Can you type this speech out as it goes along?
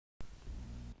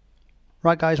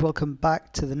Right guys, welcome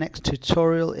back to the next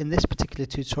tutorial. In this particular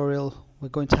tutorial we're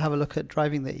going to have a look at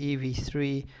driving the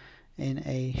EV3 in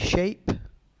a shape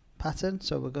pattern.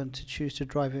 So we're going to choose to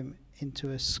drive him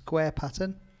into a square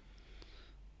pattern.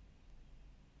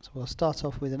 So we'll start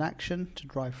off with an action to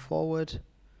drive forward,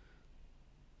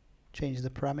 change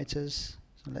the parameters,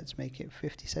 so let's make it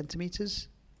 50 centimeters,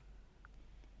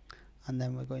 and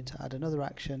then we're going to add another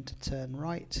action to turn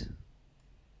right.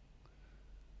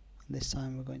 This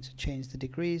time we're going to change the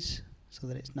degrees so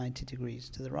that it's 90 degrees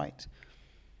to the right.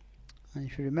 And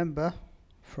if you remember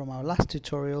from our last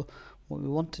tutorial, what we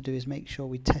want to do is make sure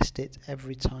we test it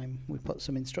every time we put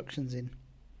some instructions in.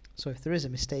 So if there is a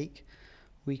mistake,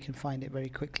 we can find it very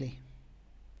quickly.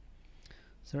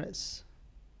 So let's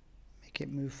make it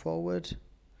move forward.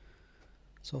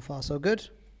 So far so good.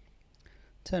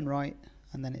 Turn right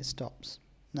and then it stops.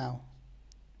 Now,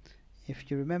 if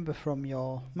you remember from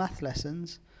your math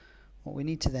lessons, what we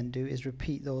need to then do is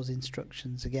repeat those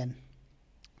instructions again.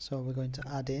 So we're going to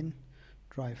add in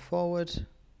drive forward 50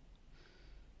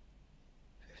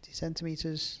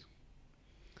 centimeters,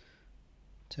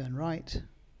 turn right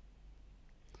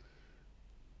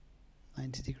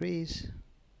 90 degrees,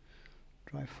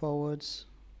 drive forwards,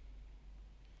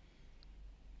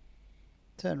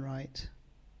 turn right,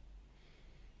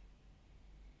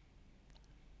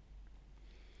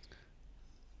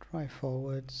 drive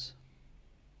forwards,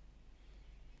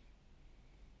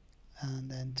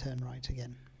 and then turn right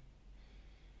again.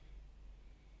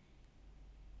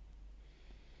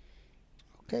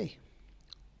 Okay,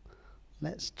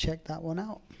 let's check that one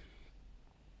out.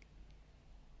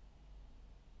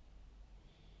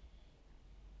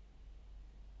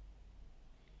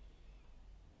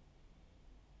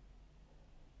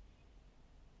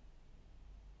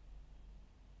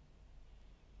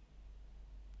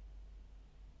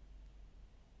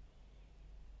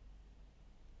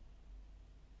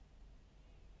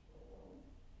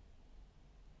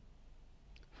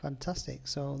 Fantastic.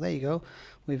 So there you go.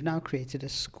 We've now created a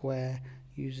square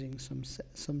using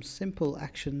some simple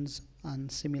actions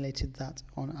and simulated that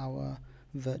on our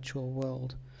virtual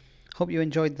world. Hope you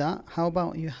enjoyed that. How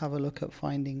about you have a look at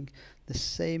finding the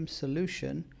same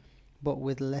solution but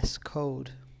with less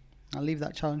code? I'll leave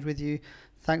that challenge with you.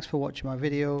 Thanks for watching my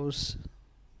videos.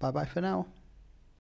 Bye bye for now.